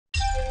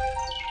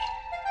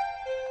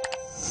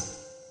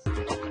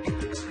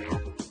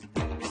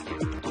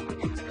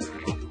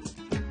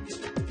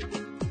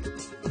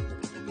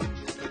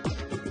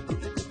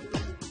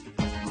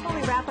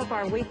for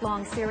our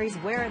week-long series,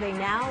 Where Are They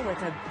Now?, with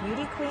a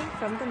beauty queen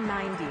from the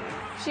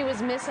 90s. She was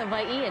Miss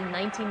Hawaii in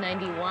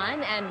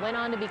 1991 and went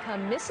on to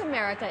become Miss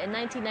America in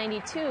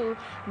 1992,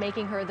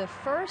 making her the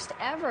first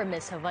ever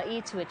Miss Hawaii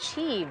to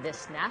achieve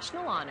this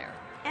national honor.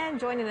 And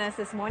joining us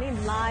this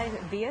morning live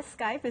via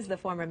Skype is the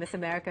former Miss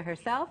America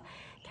herself,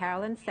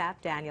 Carolyn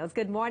Sapp Daniels.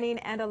 Good morning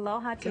and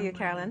aloha to you,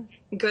 Carolyn.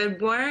 Good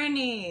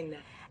morning.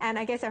 And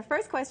I guess our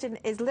first question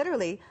is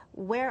literally,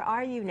 where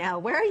are you now?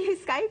 Where are you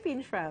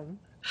Skyping from?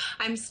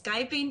 I'm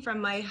Skyping from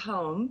my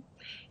home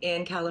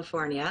in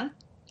California.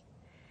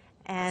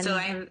 And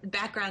so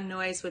background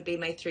noise would be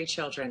my 3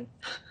 children.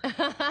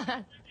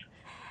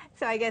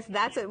 So I guess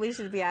that's what we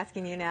should be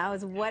asking you now,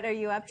 is what are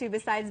you up to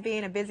besides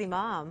being a busy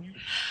mom?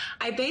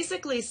 I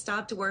basically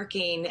stopped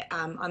working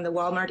on the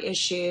Walmart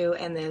issue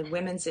and the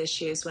women's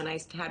issues when I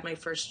had my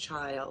first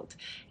child.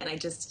 And I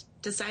just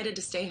decided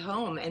to stay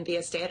home and be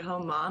a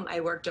stay-at-home mom. I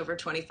worked over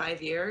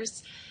 25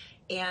 years,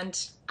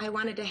 and I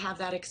wanted to have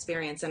that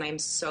experience, and I'm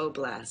so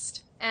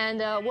blessed. And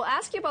we'll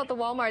ask you about the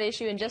Walmart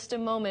issue in just a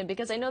moment,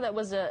 because I know that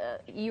was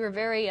you were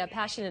very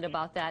passionate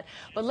about that.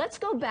 But let's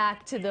go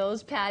back to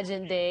those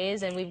pageant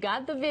days, and we've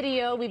got the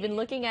video. We've been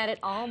looking at it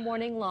all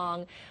morning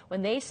long.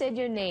 When they said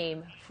your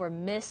name for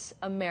Miss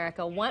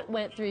America, what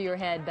went through your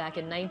head back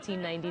in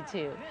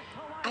 1992?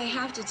 I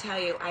have to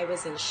tell you, I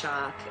was in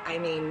shock. I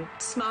mean,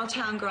 small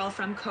town girl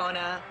from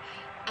Kona.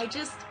 I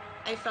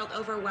felt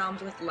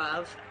overwhelmed with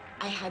love.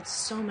 I had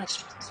so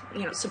much,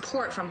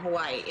 support from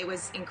Hawaii. It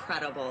was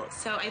incredible.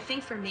 So I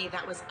think for me,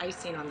 that was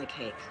icing on the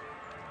cake.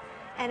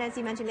 And as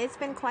you mentioned, it's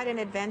been quite an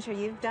adventure.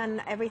 You've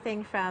done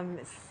everything from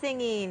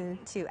singing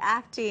to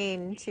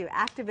acting to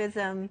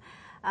activism.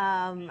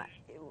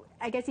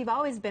 I guess you've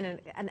always been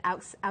an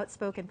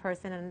outspoken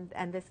person,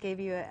 and this gave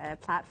you a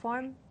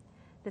platform,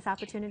 this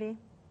opportunity?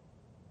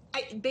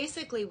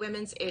 Basically,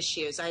 women's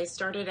issues. I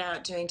started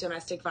out doing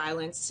domestic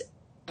violence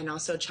and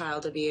also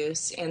child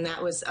abuse, and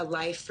that was a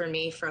life for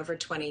me for over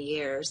 20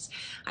 years.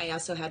 I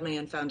also had my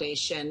own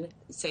foundation,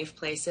 Safe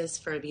Places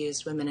for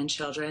Abused Women and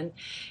Children.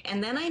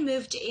 And then I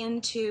moved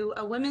into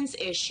a women's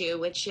issue,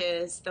 which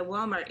is the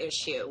Walmart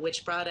issue,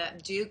 which brought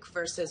up Duke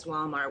versus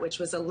Walmart, which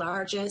was the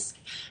largest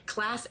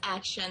class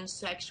action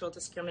sexual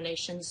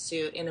discrimination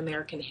suit in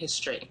American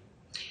history.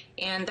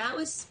 And that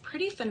was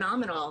pretty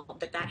phenomenal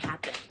that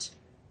happened.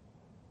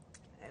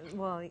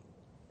 Well,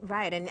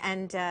 right,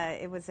 and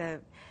it was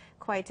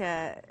quite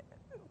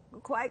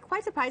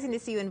surprising to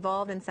see you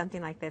involved in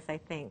something like this, I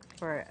think,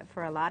 for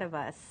a lot of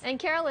us. And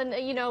Carolyn,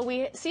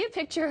 we see a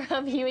picture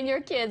of you and your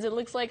kids. It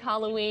looks like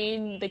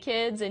Halloween, the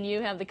kids, and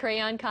you have the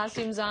crayon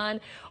costumes on.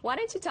 Why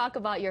don't you talk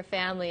about your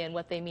family and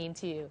what they mean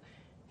to you?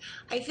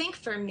 I think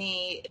for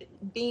me,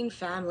 being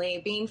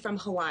family, being from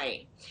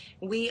Hawaii,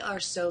 we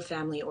are so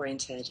family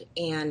oriented.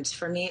 And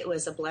for me, it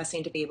was a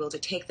blessing to be able to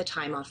take the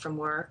time off from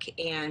work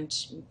and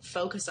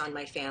focus on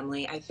my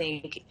family. I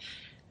think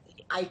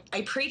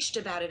I preached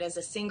about it as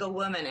a single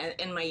woman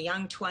in my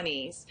young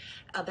 20s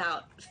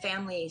about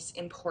family's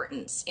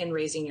importance in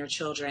raising your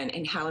children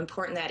and how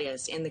important that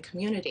is in the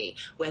community,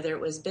 whether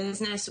it was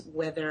business,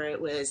 whether it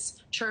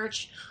was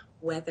church,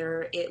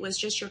 whether it was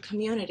just your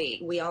community.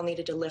 We all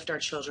needed to lift our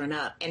children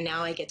up, and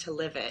now I get to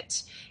live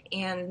it.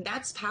 And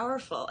that's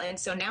powerful. And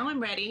so now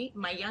I'm ready.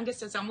 My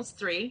youngest is almost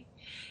 3,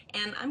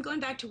 and I'm going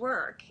back to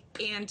work.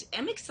 And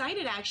I'm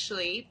excited,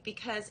 actually,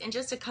 because in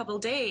just a couple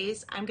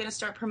days, I'm going to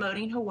start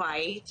promoting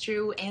Hawaii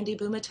through Andy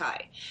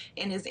Bumatai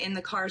in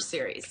the Car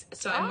series.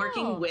 So I'm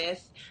working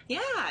with,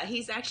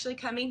 he's actually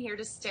coming here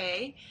to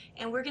stay,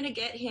 and we're going to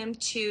get him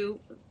to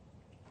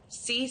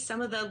see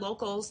some of the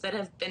locals that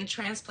have been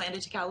transplanted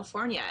to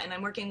California. And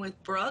I'm working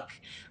with Brooke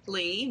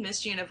Lee,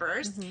 Miss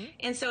Universe.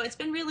 And so it's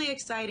been really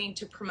exciting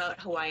to promote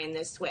Hawaii in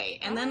this way.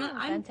 And then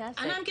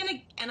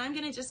I'm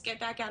gonna just get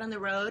back out on the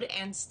road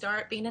and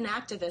start being an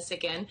activist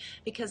again,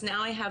 because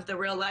now I have the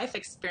real life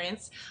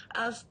experience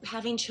of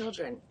having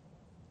children.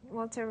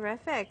 Well,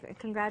 terrific.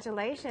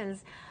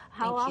 Congratulations.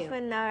 How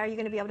often are you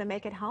going to be able to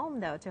make it home,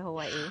 though, to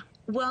Hawaii?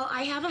 Well,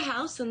 I have a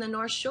house in the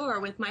North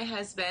Shore with my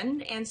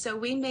husband, and so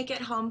we make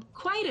it home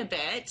quite a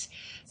bit.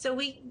 So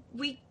we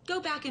go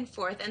back and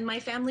forth, and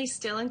my family's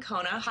still in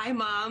Kona. Hi,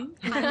 Mom.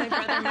 Hi, my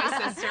brother and my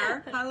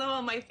sister. Hello,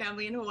 all my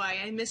family in Hawaii.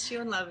 I miss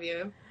you and love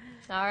you.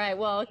 All right.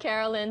 Well,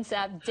 Carolyn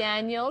Sapp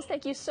Daniels,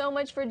 thank you so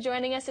much for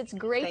joining us. It's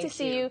great to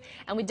see you,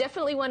 and we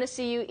definitely want to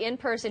see you in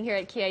person here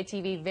at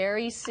KITV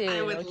very soon.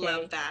 I would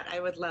love that.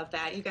 I would love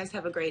that. You guys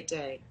have a great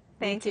day.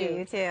 Thank you.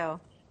 You too.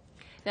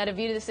 Now, to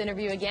view this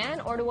interview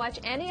again or to watch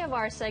any of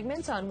our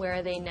segments on Where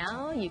Are They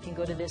Now, you can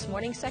go to this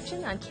morning's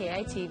section on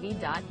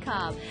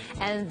KITV.com.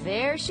 And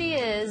there she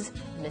is,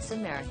 Miss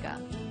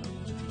America.